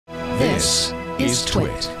This is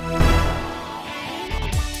Twit.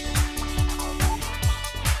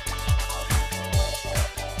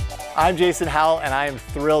 I'm Jason Howell, and I am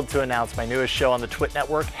thrilled to announce my newest show on the Twit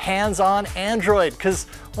Network, Hands on Android. Because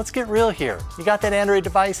let's get real here. You got that Android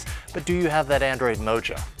device, but do you have that Android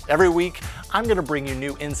mojo? Every week, I'm going to bring you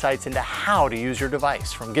new insights into how to use your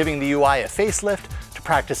device, from giving the UI a facelift, to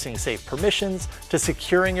practicing safe permissions, to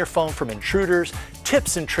securing your phone from intruders,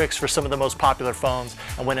 tips and tricks for some of the most popular phones,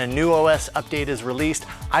 and when a new OS update is released,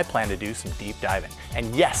 I plan to do some deep diving.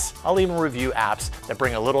 And yes, I'll even review apps that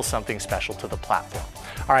bring a little something special to the platform.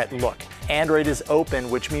 All right, look, Android is open,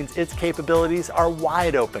 which means its capabilities are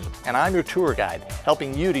wide open, and I'm your tour guide,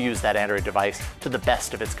 helping you to use that Android device to the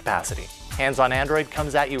best of its capacity. Hands on Android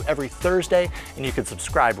comes at you every Thursday, and you can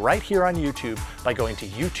subscribe right here on YouTube by going to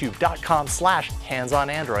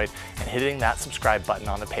youtube.com/handsonandroid and hitting that subscribe button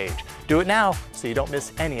on the page. Do it now so you don't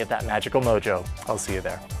miss any of that magical mojo. I'll see you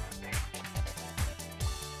there.